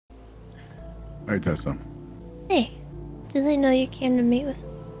Hey, Tessa. Hey, do they know you came to meet with?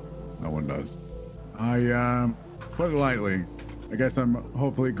 No one does. I, put it lightly, I guess I'm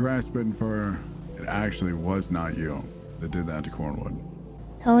hopefully grasping for it actually was not you that did that to Cornwood.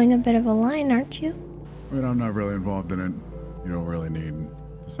 Towing a bit of a line, aren't you? I mean, I'm not really involved in it. You don't really need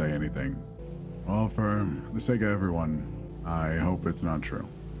to say anything. Well, for the sake of everyone, I hope it's not true.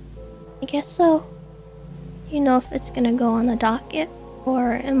 I guess so. You know if it's gonna go on the docket,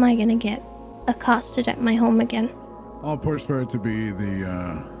 or am I gonna get accosted at my home again? I'll push for it to be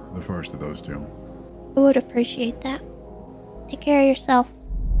the first of those two. I would appreciate that. Take care of yourself.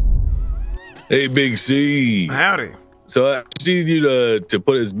 Hey, Big C. Howdy. So I just need you to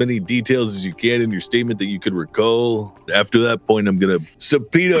put as many details as you can in your statement that you could recall. After that point, I'm going to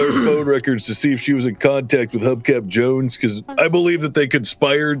subpoena her phone records to see if she was in contact with Hubcap Jones, because I believe that they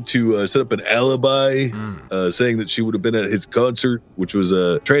conspired to set up an alibi, saying that she would have been at his concert, which was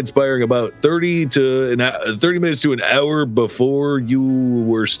transpiring about 30 minutes to an hour before you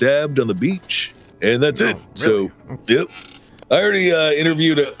were stabbed on the beach. And that's it. Really? So, yep. I already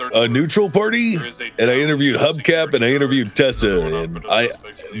interviewed a neutral party, and I interviewed Hubcap, and I interviewed Tessa. And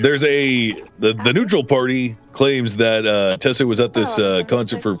the neutral party claims that Tessa was at this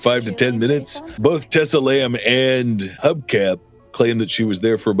concert for 5 to 10 minutes. Both Tessa Lamb and Hubcap claim that she was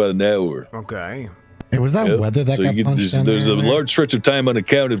there for about an hour. Okay. Hey, was that weather that got punched down There's there? a large stretch of time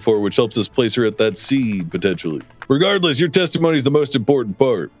unaccounted for, which helps us place her at that seed, potentially. Regardless, your testimony is the most important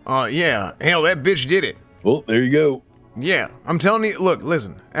part. Yeah. Hell, that bitch did it. Well, there you go. Yeah, I'm telling you. Look,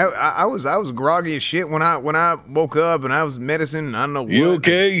 listen. I was groggy as shit when I woke up, and I was medicine. I don't know what. You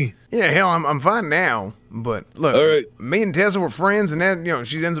okay? Yeah, hell, I'm fine now. But look, all right. Me and Tessa were friends, and then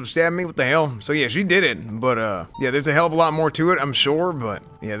she ends up stabbing me. What the hell? So yeah, she did it. But yeah, there's a hell of a lot more to it, I'm sure. But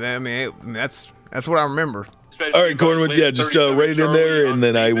yeah, that's what I remember. All right, Cornwood. Yeah, just write it in there, and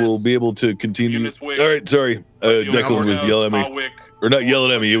then I will be able to continue. All right, sorry. Declan was yelling at me. Or not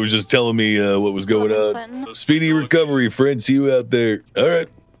yelling at me, it was just telling me what was going on. Speedy recovery, friend. See you out there. All right.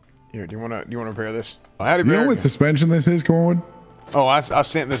 Here, do you wanna repair this? You know what suspension this is, Cornwood? Oh, I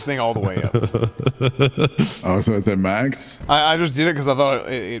sent this thing all the way up. Oh, so it's at max? I just did it because I thought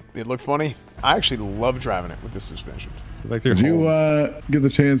it looked funny. I actually love driving it with this suspension. Did you get the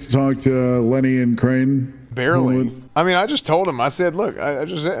chance to talk to Lenny and Crane? Barely. Cornwood? I mean, I just told him. I said, look, I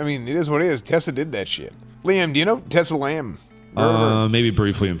mean, it is what it is. Tessa did that shit. Liam, do you know Tessa Lamb? Maybe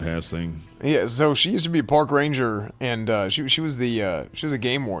briefly in passing. Yeah, so she used to be a park ranger, and she was a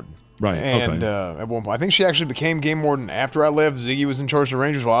game warden. Right. And at one point, I think she actually became game warden after I left. Ziggy was in charge of the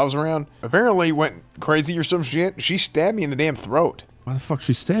rangers while I was around. Apparently, went crazy or some shit. She stabbed me in the damn throat. Why the fuck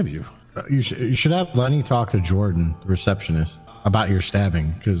she stab you? You should have Lenny talk to Jordan, the receptionist, about your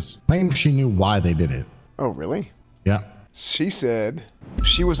stabbing, because claimed she knew why they did it. Oh, really? Yeah. She said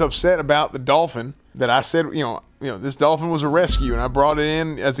she was upset about the dolphin that I said, this dolphin was a rescue, and I brought it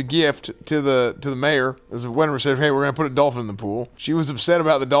in as a gift to the mayor as a wedding reception. Hey, we're gonna put a dolphin in the pool. She was upset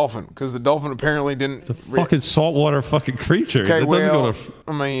about the dolphin because the dolphin apparently didn't. It's a fucking saltwater fucking creature. Okay, it doesn't go to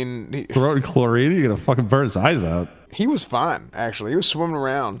I mean, throw it in chlorine. You're gonna fucking burn his eyes out. He was fine, actually. He was swimming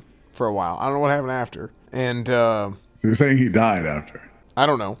around for a while. I don't know what happened after. And so you're saying he died after? I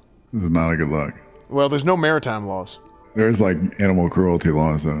don't know. This is not a good look. Well, there's no maritime laws. There's like animal cruelty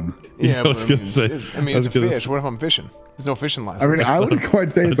laws, though. Yeah, I was gonna say. It's a fish. What if I'm fishing? There's no fishing license. I mean, I wouldn't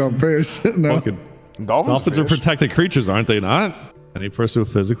quite say it's on fish. No. Dolphins are protected creatures, aren't they not? Any person who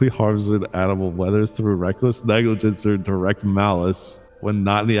physically harms an animal, whether through reckless negligence or direct malice, when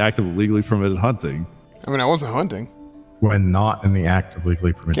not in the act of legally permitted hunting. I mean, I wasn't hunting. When not in the act of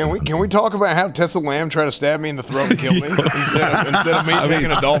legally permitted. Can we talk about how Tessa Lamb tried to stab me in the throat and kill me instead of me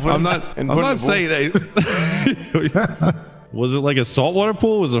taking a dolphin? I'm not saying that. Was it like a saltwater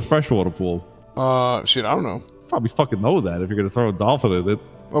pool? Or was it a freshwater pool? Shit, I don't know. Probably fucking know that if you're gonna throw a dolphin in it.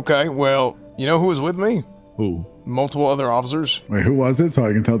 Okay, well, you know who was with me? Who? Multiple other officers. Wait, who was it? So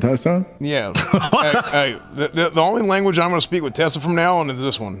I can tell Tessa? Yeah. hey, the only language I'm gonna speak with Tessa from now on is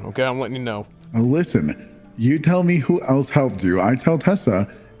this one. Okay, I'm letting you know. Now listen. You tell me who else helped you. I tell Tessa,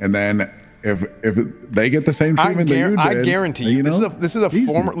 and then if they get the same treatment that you did, I guarantee you, this is a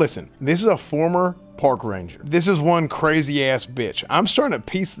former. Listen, this is a former park ranger. This is one crazy ass bitch. I'm starting to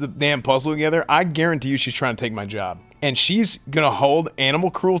piece the damn puzzle together. I guarantee you, she's trying to take my job, and she's gonna hold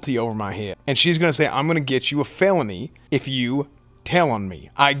animal cruelty over my head, and she's gonna say, "I'm gonna get you a felony if you tell on me."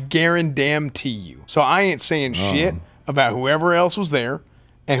 I guarantee you. So I ain't saying shit about whoever else was there,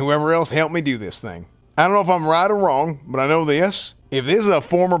 and whoever else helped me do this thing. I don't know if I'm right or wrong, but I know this. If this is a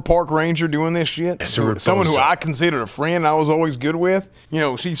former park ranger doing this shit, someone who I considered a friend I was always good with,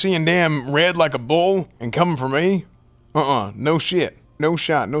 she's seeing damn red like a bull and coming for me, no shit. No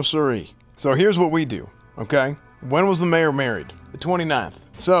shot. No siree. So here's what we do, okay? When was the mayor married? The 29th.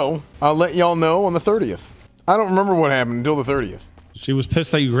 So I'll let y'all know on the 30th. I don't remember what happened until the 30th. She was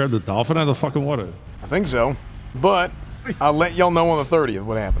pissed that you grabbed the dolphin out of the fucking water. I think so. But I'll let y'all know on the 30th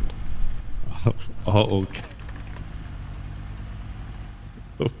what happened. Oh, okay.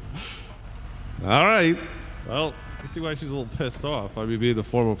 All right. Well, I see why she's a little pissed off. I mean, being the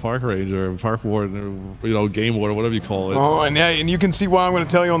former park ranger, park warden, or, you know, game warden, whatever you call it. Oh, and you can see why I'm going to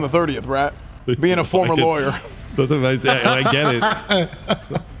tell you on the 30th, right? Being a former lawyer. Doesn't make sense. I get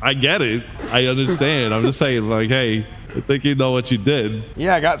it. I get it. I understand. I'm just saying, like, hey, I think you know what you did.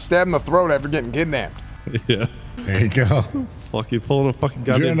 Yeah, I got stabbed in the throat after getting kidnapped. Yeah. There you go. Fucking pulling a fucking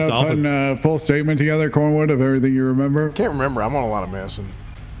goddamn Did you end up dolphin. putting a full statement together, Cornwood, of everything you remember? Can't remember. I'm on a lot of medicine.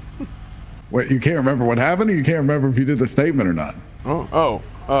 Wait, you can't remember what happened, or you can't remember if you did the statement or not?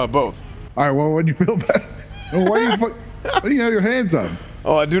 Both. All right, well, when you feel bad, why do you have your hands up?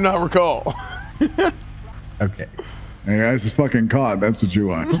 Oh, I do not recall. Okay. Hey, guys, is fucking caught. That's what you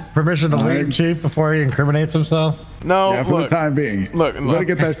want. Permission to leave, Chief, before he incriminates himself? No, Yeah, for look, the time being. Look, You gotta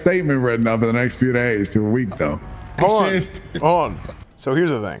get that statement written up in the next few days to a week, though. Hold on. So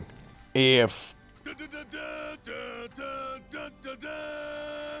here's the thing. If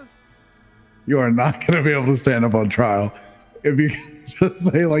You are not gonna be able to stand up on trial if you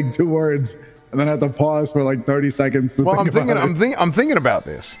just say like 2 words and then have to pause for like 30 seconds to I'm think about it. I'm thinking about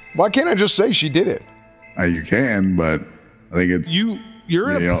this. Why can't I just say she did it? You can, but I think it's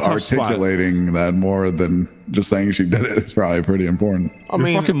You're in a tough spot. articulating that more than just saying she did it is probably pretty important.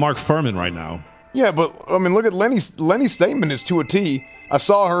 You're fucking Mark Furman right now. Yeah, but I mean, look at Lenny's statement is to a T. I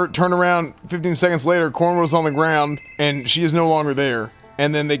saw her turn around 15 seconds later. Cornwood was on the ground, and she is no longer there.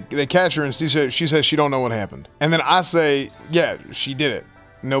 And then they catch her, and she says she don't know what happened. And then I say, yeah, she did it.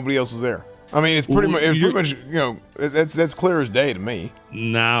 Nobody else is there. I mean, it's pretty much, you know, that's clear as day to me.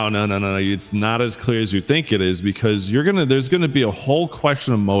 No. It's not as clear as you think it is, because there's gonna be a whole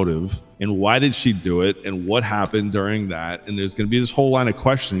question of motive and why did she do it and what happened during that, and there's gonna be this whole line of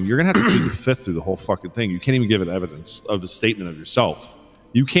questioning. You're gonna have to plead the fifth through the whole fucking thing. You can't even give it evidence of a statement of yourself.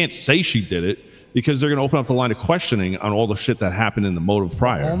 You can't say she did it, because they're going to open up the line of questioning on all the shit that happened in the motive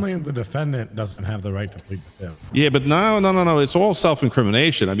prior. Only the defendant doesn't have the right to plead the fifth. Yeah, but no. It's all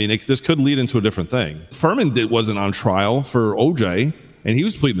self-incrimination. I mean, this could lead into a different thing. Furman wasn't on trial for OJ, and he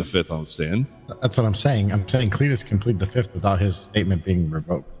was pleading the fifth on the stand. That's what I'm saying. I'm saying Cletus can plead the fifth without his statement being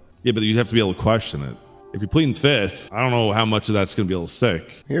revoked. Yeah, but you'd have to be able to question it. If you're pleading fifth, I don't know how much of that's going to be able to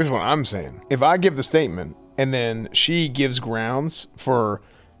stick. Here's what I'm saying. If I give the statement, and then she gives grounds for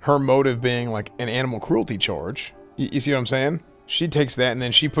her motive being like an animal cruelty charge. You see what I'm saying? She takes that and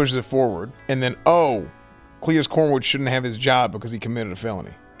then she pushes it forward. And then, Cletus Cornwood shouldn't have his job because he committed a felony.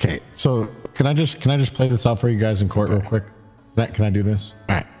 Okay, so can I just play this out for you guys in court real quick? Can I do this?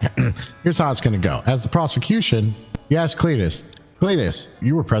 All right. Here's how it's going to go. As the prosecution, you ask Cletus,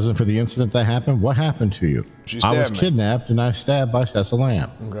 you were present for the incident that happened. What happened to you? I was kidnapped and I stabbed by Cessa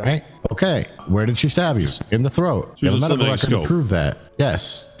Lamb. Okay. Right? Okay. Where did she stab you? In the throat. You have a medical record to prove that.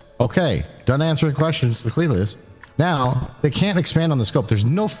 Yes. Okay, done answering questions for Cletus. Now, they can't expand on the scope. There's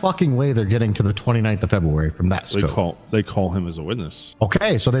no fucking way they're getting to the 29th of February from that scope. They call him as a witness.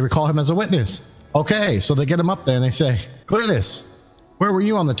 Okay, so they recall him as a witness. Okay, so they get him up there and they say, Cletus, where were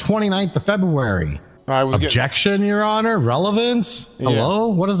you on the 29th of February? Objection, Your Honor? Relevance? Yeah. Hello?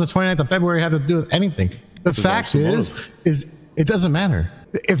 What does the 29th of February have to do with anything? The fact is it doesn't matter.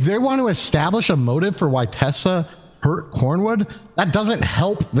 If they want to establish a motive for why Tessa hurt Cornwood, that doesn't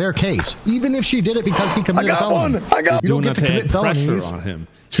help their case. Even if she did it because he committed a felony. You don't get to commit felonies on him.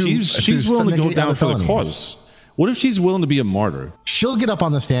 She's willing to go down for the cause. What if she's willing to be a martyr? She'll get up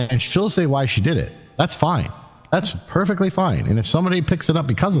on the stand and she'll say why she did it. That's fine. That's perfectly fine. And if somebody picks it up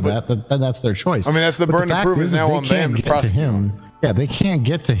because of that, then that's their choice. I mean, that's the burden of proof is now on them to prosecute. Yeah, they can't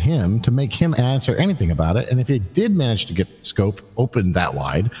get to him to make him answer anything about it. And if he did manage to get the scope open that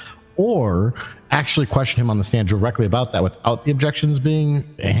wide, or actually question him on the stand directly about that without the objections being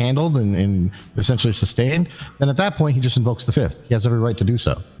handled and essentially sustained, then at that point, he just invokes the fifth. He has every right to do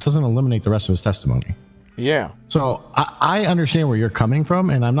so. It doesn't eliminate the rest of his testimony. Yeah. So I understand where you're coming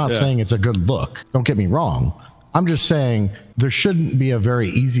from, and I'm not saying it's a good look. Don't get me wrong. I'm just saying there shouldn't be a very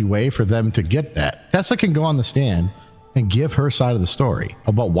easy way for them to get that. Tessa can go on the stand and give her side of the story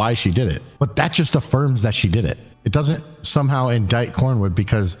about why she did it, but that just affirms that she did it. It doesn't somehow indict Cornwood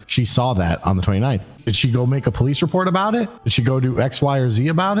because she saw that on the 29th. Did she go make a police report about it? Did she go do X, Y, or Z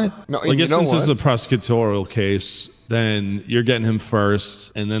about it? No, I guess since this is a prosecutorial case, then you're getting him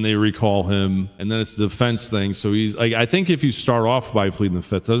first, and then they recall him, and then it's the defense thing. So he's like, I think if you start off by pleading the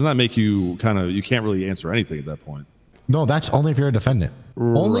fifth, doesn't that make you you can't really answer anything at that point? No, that's only if you're a defendant.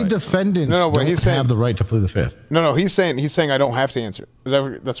 Only defendants don't have the right to plead the fifth. No, he's saying I don't have to answer.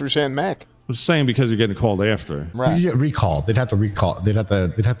 That's what you're saying, Mac? I'm just saying because you're getting called after. Right. You get recalled. They'd have to recall. They'd have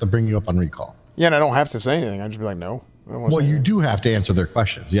to bring you up on recall. Yeah, and I don't have to say anything. I'd just be like, no. Well, you do have to answer their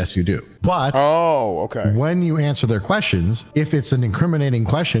questions. Yes, you do. But when you answer their questions, if it's an incriminating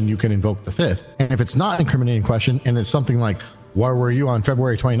question, you can invoke the fifth. And if it's not an incriminating question and it's something like, where were you on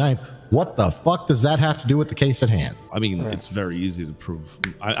February 29th? What the fuck does that have to do with the case at hand? I mean, it's very easy to prove.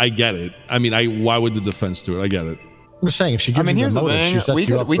 I get it. I mean, why would the defense do it? I get it. I'm just saying, if she gives you the motive, she sets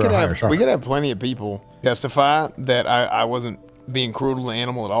you up for a higher charge. We could have plenty of people testify that I wasn't being cruel to the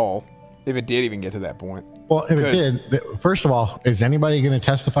animal at all, if it did even get to that point. Well, if it did, first of all, is anybody going to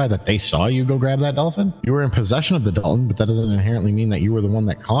testify that they saw you go grab that dolphin? You were in possession of the dolphin, but that doesn't inherently mean that you were the one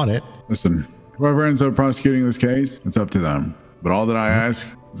that caught it. Listen, whoever ends up prosecuting this case, it's up to them. But all that I ask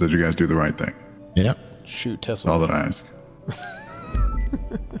is that you guys do the right thing. Yeah. Shoot Tesla. That's all that I ask.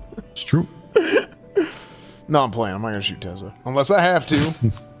 It's true. No, I'm playing. I'm not going to shoot Tesla. Unless I have to.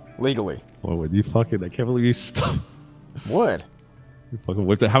 Legally. Boy, would you fucking... I can't believe you stopped. What? You fucking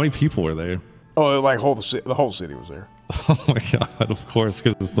whipped it. How many people were there? Oh, like the whole city was there. Oh my god, of course,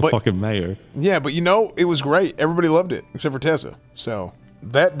 because it's the fucking mayor. Yeah, but it was great. Everybody loved it, except for Tessa. So,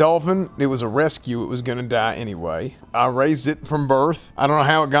 that dolphin, it was a rescue. It was going to die anyway. I raised it from birth. I don't know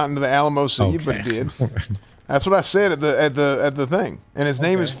how it got into the Alamo Sea, but it did. That's what I said at the thing. And his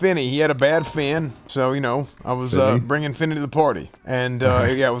name is Finney. He had a bad fin, so I was bringing Finney to the party. And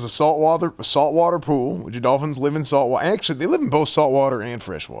it was a saltwater pool, which dolphins live in saltwater. Actually, they live in both saltwater and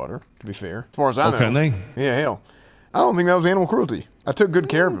freshwater. To be fair, as far as I know. Can they? Yeah, hell, I don't think that was animal cruelty. I took good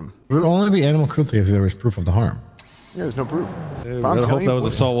care of him. It would only be animal cruelty if there was proof of the harm. Yeah, there's no proof. Yeah, I hope that was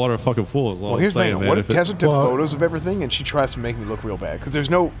a saltwater fucking pool. Well, here's the thing. What if Tessa took photos of everything and she tries to make me look real bad? Because there's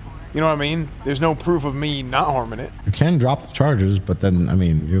no. You know what I mean? There's no proof of me not harming it. You can drop the charges, but then,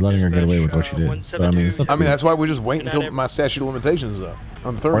 you're letting her get away with what she did. So, that's why we just wait until my statute of limitations is up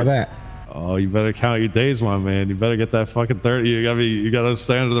on the 30th. Or that. Oh, you better count your days, my man. You better get that fucking 30. You gotta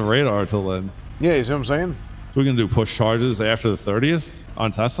stay under the radar till then. Yeah, you see what I'm saying? So we're gonna do push charges after the 30th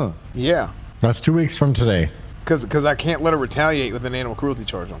on Tessa? Yeah. That's 2 weeks from today. Because I can't let her retaliate with an animal cruelty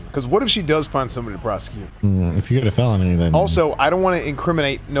charge on her. Because what if she does find somebody to prosecute? If you get a felony, then... Also, I don't want to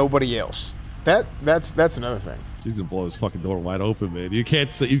incriminate nobody else. That's another thing. She's gonna blow his fucking door wide open, man. You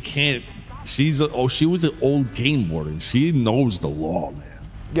can't. She was an old game warden. She knows the law, man.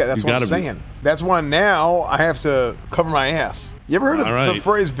 Yeah, that's what I'm saying. That's why now I have to cover my ass. You ever heard of the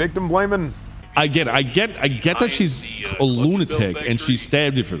phrase victim blaming? I get that she's a lunatic and she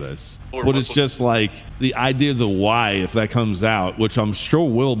stabbed you for this. But it's just like the idea of the why, if that comes out, which I'm sure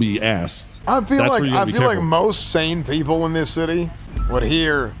will be asked. I feel like most sane people in this city would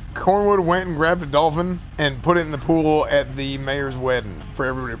hear Cornwood went and grabbed a dolphin and put it in the pool at the mayor's wedding for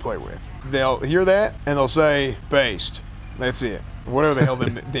everybody to play with. They'll hear that and they'll say, based. That's it. Whatever the hell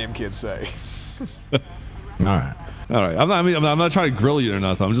them damn kids say. All right. I'm not trying to grill you or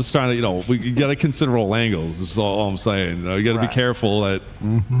nothing. I'm just trying to, you got to consider all angles. This is all I'm saying. You got to be careful that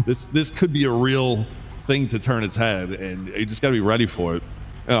this could be a real thing to turn its head, and you just got to be ready for it.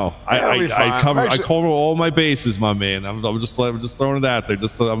 I cover all my bases, my man. I'm just throwing it out there.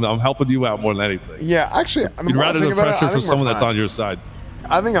 I'm helping you out more than anything. Yeah, actually, you'd rather the pressure for someone that's on your side.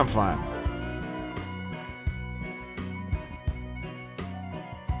 I think I'm fine.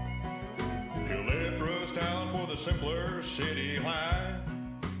 Simpler city life,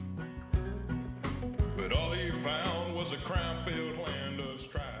 but all he found was a crime-filled land of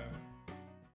strife.